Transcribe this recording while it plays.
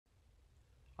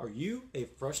Are you a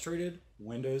frustrated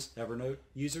Windows Evernote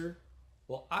user?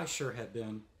 Well, I sure have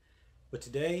been. But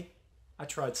today, I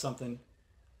tried something.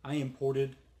 I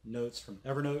imported notes from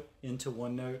Evernote into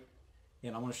OneNote,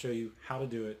 and I want to show you how to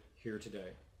do it here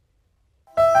today.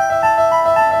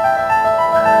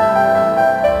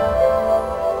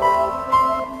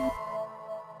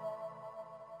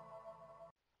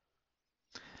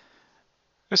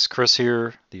 This is Chris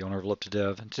here, the owner of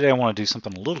Lip2Dev, and today I want to do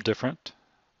something a little different,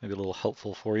 maybe a little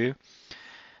helpful for you.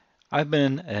 I've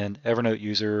been an Evernote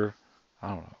user, I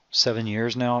don't know, 7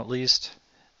 years now at least,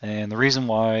 and the reason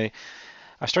why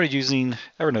I started using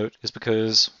Evernote is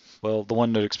because, well, the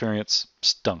OneNote experience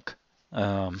stunk.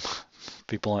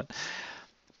 Be blunt.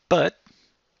 But,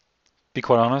 be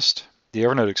quite honest, the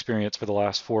Evernote experience for the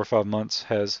last 4 or 5 months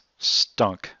has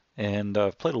stunk, and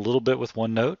I've played a little bit with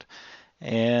OneNote,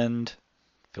 and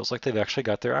feels like they've actually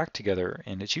got their act together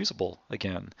and it's usable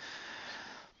again.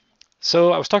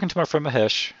 So I was talking to my friend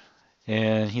Mahesh,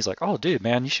 and he's like, "Oh, dude,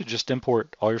 man, you should just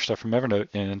import all your stuff from Evernote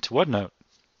into OneNote."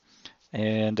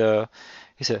 And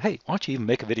he said, "Hey, why don't you even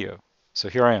make a video?" So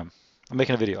here I am. I'm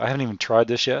making a video. I haven't even tried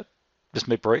this yet. This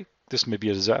may break. This may be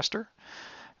a disaster.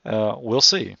 We'll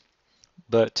see.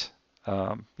 But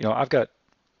I've got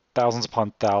thousands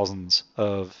upon thousands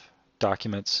of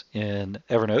documents in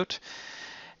Evernote,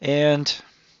 and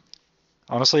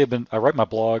honestly, I write my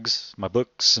blogs, my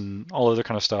books, and all other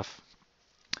kind of stuff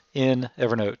in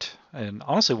Evernote. And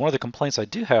honestly, one of the complaints I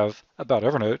do have about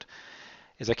Evernote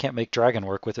is I can't make Dragon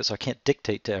work with it, so I can't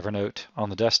dictate to Evernote on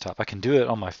the desktop. I can do it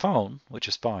on my phone, which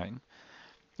is fine.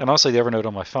 And honestly, the Evernote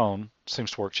on my phone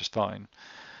seems to work just fine.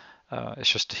 It's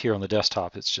just here on the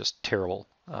desktop, it's just terrible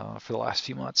for the last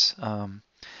few months.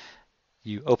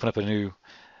 You open up a new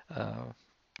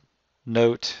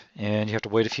note, and you have to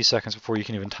wait a few seconds before you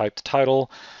can even type the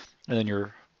title, and then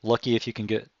you're lucky if you can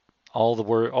get all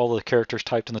the characters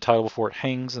typed in the title before it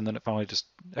hangs, and then it finally just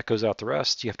echoes out the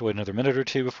rest. You have to wait another minute or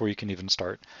two before you can even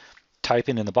start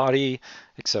typing in the body,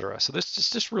 etc. So this is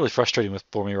just really frustrating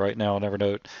for me right now in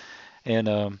Evernote. And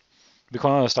to be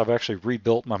quite honest, I've actually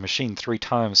rebuilt my machine 3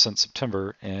 times since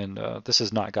September, and this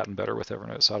has not gotten better with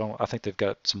Evernote. So I think they've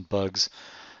got some bugs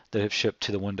that have shipped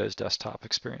to the Windows desktop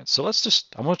experience. So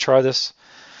I'm going to try this.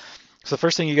 So the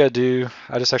first thing you got to do,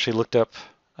 I just actually looked up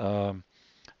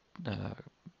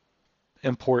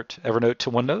import Evernote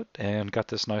to OneNote and got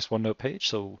this nice OneNote page.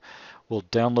 So we'll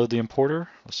download the importer.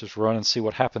 Let's just run and see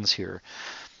what happens here.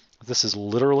 This is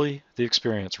literally the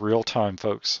experience, real time,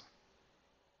 folks.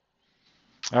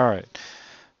 All right.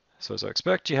 So as I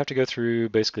expect, you have to go through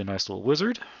basically a nice little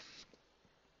wizard.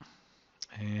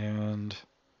 And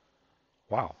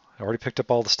wow, I already picked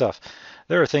up all the stuff.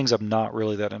 There are things I'm not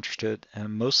really that interested in,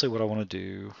 and mostly what I want to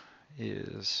do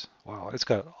is, wow, it's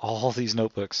got all these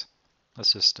notebooks.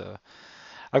 Let's just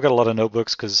I've got a lot of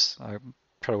notebooks because I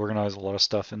try to organize a lot of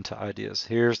stuff into ideas.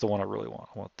 Here's the one I really want.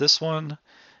 I want this one,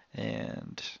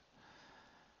 and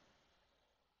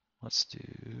let's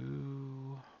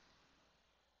do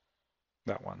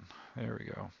that one. There we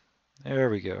go. There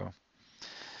we go.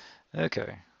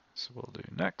 Okay, so we'll do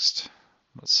next.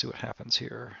 Let's see what happens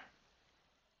here.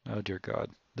 Oh dear God.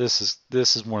 This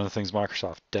is one of the things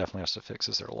Microsoft definitely has to fix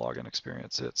is their login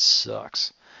experience. It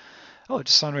sucks. Oh, it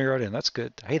just signed me right in. That's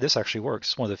good. Hey, this actually works.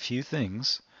 It's one of the few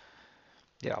things.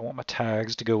 Yeah, I want my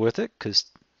tags to go with it because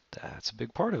that's a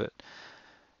big part of it.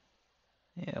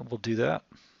 Yeah, we'll do that.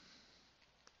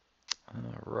 All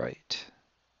right.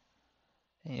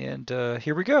 And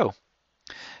here we go.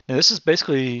 Now this is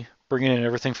basically bringing in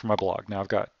everything from my blog. Now I've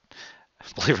got,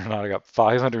 believe it or not, I got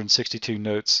 562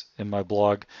 notes in my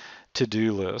blog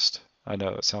to-do list. I know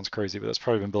it sounds crazy, but that's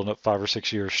probably been building up 5 or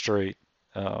 6 years straight.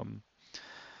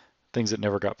 Things that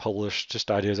never got published, just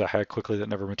ideas I had quickly that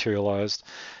never materialized.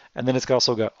 And then it's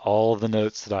also got all of the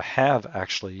notes that I have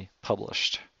actually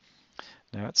published.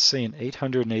 Now it's saying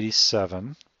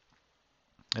 887.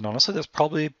 And honestly, that's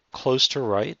probably close to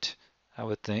right, I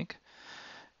would think.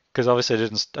 Because obviously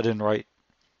I didn't write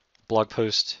blog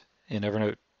post in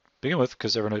Evernote to begin with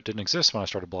because Evernote didn't exist when I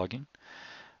started blogging.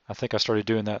 I think I started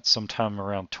doing that sometime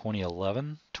around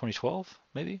 2011, 2012,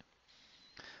 maybe.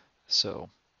 So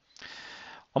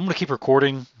I'm going to keep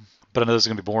recording, but I know this is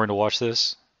going to be boring to watch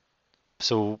this.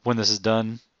 So when this is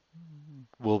done,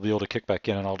 we'll be able to kick back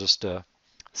in and I'll just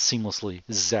seamlessly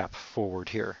zap forward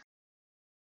here.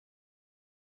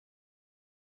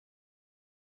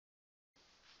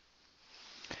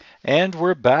 And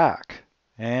we're back.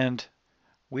 And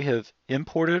we have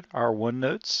imported our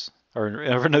OneNotes, our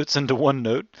Evernotes into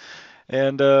OneNote,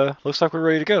 and looks like we're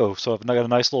ready to go. So I've got a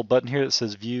nice little button here that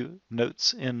says View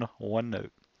Notes in OneNote.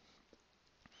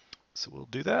 So we'll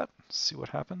do that, see what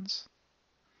happens.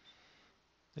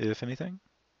 if anything.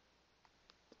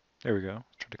 There we go.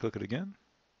 Try to click it again.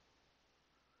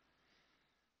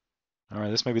 All right,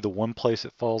 this may be the one place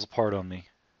it falls apart on me.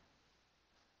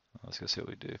 Let's go see what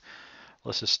we do.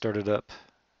 Let's just start it up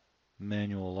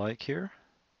manual like here.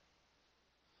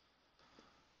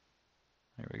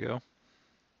 There we go.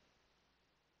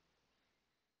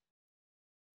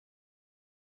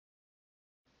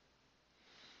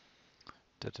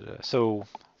 So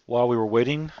while we were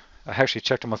waiting, I actually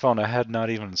checked on my phone. I had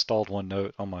not even installed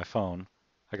OneNote on my phone.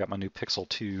 I got my new Pixel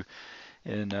 2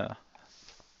 in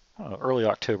early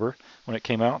October when it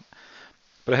came out,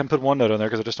 but I haven't put OneNote on there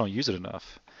because I just don't use it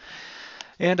enough.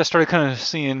 And I started kind of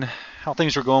seeing how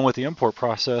things were going with the import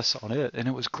process on it, and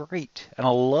it was great. And I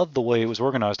love the way it was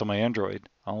organized on my Android.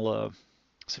 I'll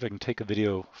see if I can take a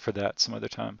video for that some other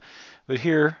time. But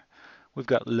here we've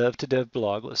got Love to Dev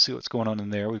blog. Let's see what's going on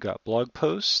in there. We've got blog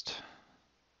post,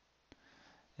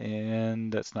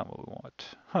 and that's not what we want.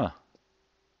 Huh.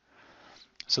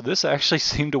 So this actually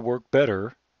seemed to work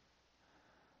better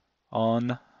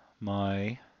on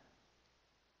my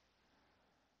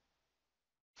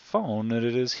phone than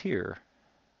it is here.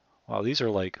 Wow, these are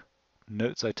like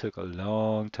notes I took a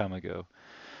long time ago.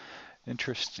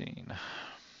 Interesting.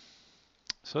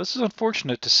 So this is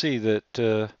unfortunate to see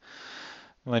that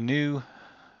my new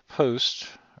posts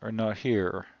are not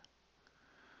here.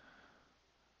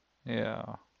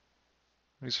 Yeah.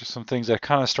 These are some things I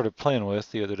kind of started playing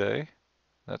with the other day.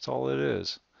 That's all it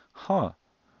is. Huh.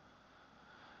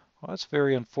 Well, that's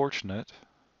very unfortunate.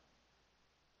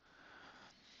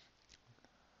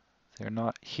 They're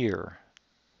not here.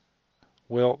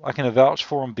 Well, I can vouch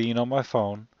for them being on my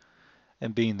phone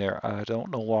and being there. I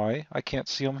don't know why I can't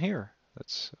see them here.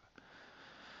 That's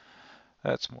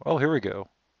more. Oh, here we go.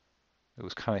 It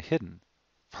was kind of hidden.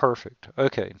 Perfect.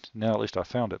 Okay, now at least I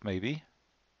found it, maybe.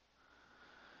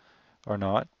 Or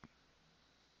not.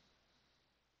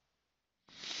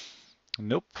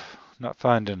 Nope, not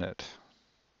finding it.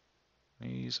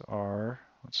 These are,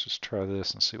 let's just try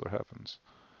this and see what happens.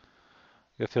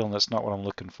 I get a feeling that's not what I'm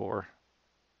looking for.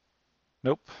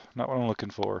 Nope, not what I'm looking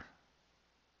for.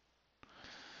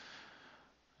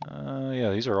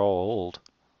 Yeah, these are all old.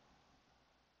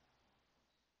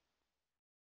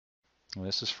 And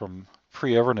this is from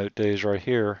pre-Evernote days right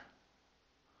here.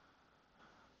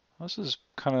 This is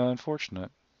kind of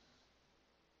unfortunate.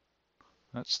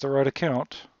 That's the right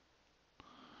account.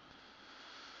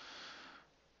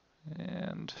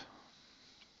 And,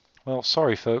 well,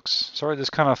 sorry folks. Sorry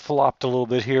this kind of flopped a little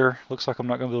bit here. Looks like I'm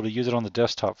not going to be able to use it on the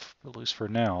desktop, at least for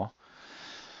now.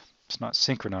 It's not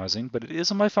synchronizing, but it is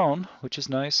on my phone, which is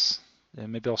nice.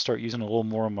 And maybe I'll start using it a little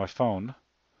more on my phone.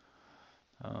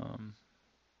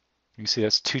 You can see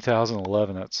that's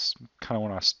 2011. That's kind of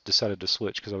when I decided to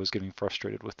switch because I was getting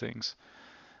frustrated with things.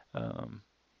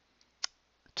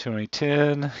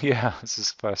 2010, yeah, this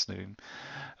is fascinating.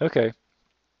 Okay,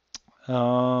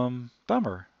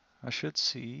 bummer. I should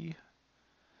see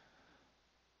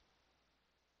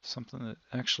something that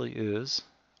actually is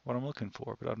what I'm looking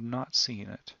for, but I'm not seeing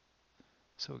it.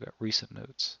 So we got recent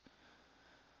notes.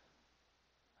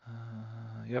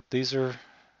 Yep, these are,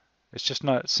 it's just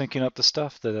not syncing up the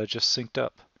stuff that I just synced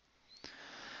up.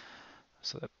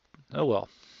 So that, oh well,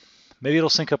 maybe it'll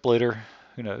sync up later.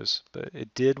 Who knows? But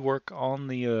it did work on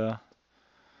the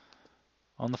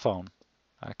phone.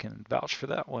 I can vouch for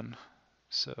that one.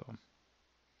 So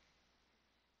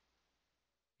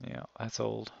yeah, that's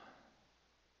old.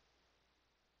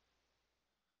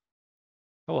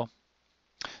 Oh well.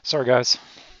 Sorry guys.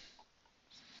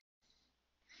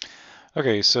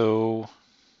 Okay, so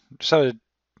decided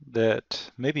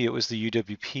that maybe it was the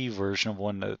UWP version of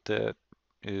OneNote that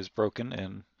is broken,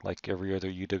 and like every other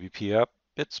UWP app,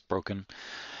 it's broken.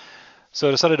 So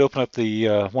I decided to open up the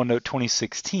OneNote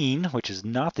 2016, which is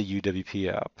not the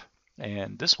UWP app,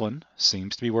 and this one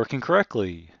seems to be working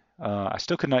correctly. I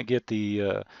still could not get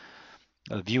the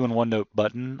View in OneNote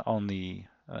button on the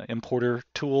importer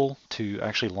tool to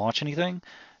actually launch anything.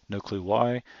 No clue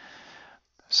why.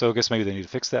 So I guess maybe they need to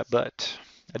fix that, but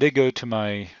I did go to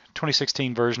my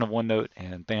 2016 version of OneNote,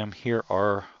 and bam, here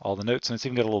are all the notes. And it's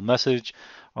even got a little message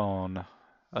on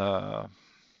how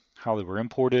they were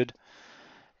imported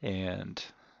and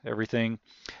everything.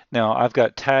 Now I've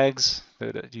got tags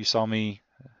that you saw me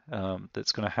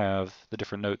that's going to have the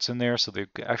different notes in there. So they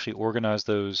actually organized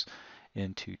those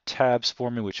into tabs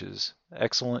for me, which is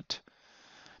excellent.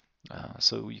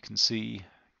 So you can see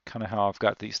kind of how I've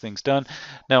got these things done.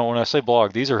 Now, when I say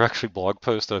blog, these are actually blog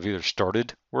posts that I've either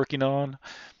started working on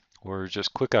or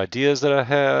just quick ideas that I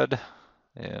had.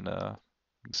 And you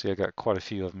can see I got quite a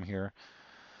few of them here.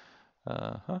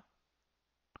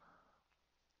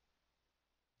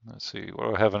 Let's see, what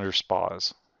do I have under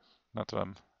spas? Not that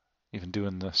I'm even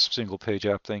doing the single page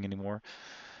app thing anymore.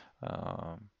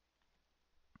 Um,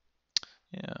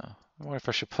 yeah, I wonder if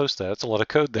I should post that. That's a lot of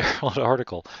code there, a lot of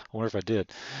article. I wonder if I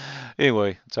did.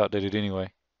 Anyway, it's outdated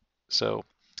anyway. So,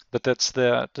 but that's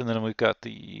that. And then we've got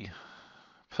the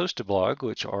posted blog,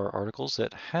 which are articles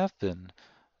that have been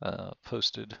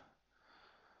posted,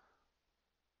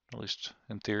 at least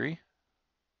in theory.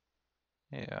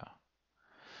 Yeah.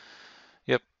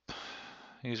 Yep.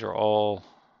 These are all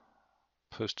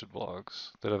posted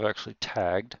blogs that I've actually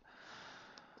tagged.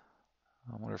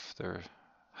 I wonder if they're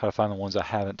how to find the ones I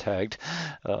haven't tagged.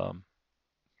 Um,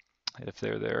 if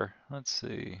they're there. Let's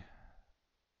see.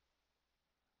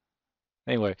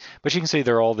 Anyway, but you can see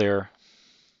they're all there,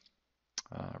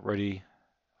 ready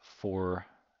for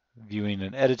viewing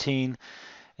and editing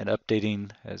and updating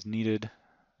as needed.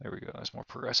 There we go. That's more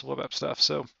progressive web app stuff.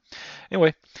 So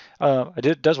anyway,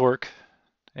 it does work,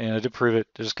 and I did prove it.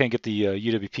 I just can't get the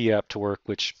UWP app to work,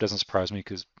 which doesn't surprise me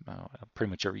because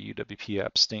pretty much every UWP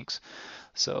app stinks.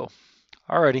 So,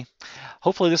 alrighty.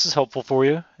 Hopefully this is helpful for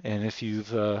you, and if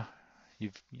you've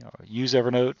used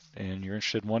Evernote and you're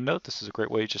interested in OneNote, this is a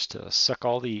great way just to suck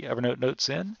all the Evernote notes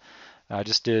in. I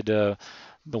just did the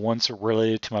ones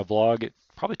related to my blog. It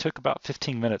probably took about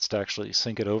 15 minutes to actually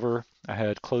sync it over. I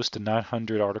had close to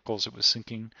 900 articles it was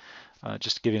syncing,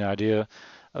 just to give you an idea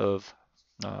of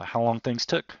how long things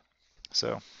took.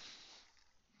 So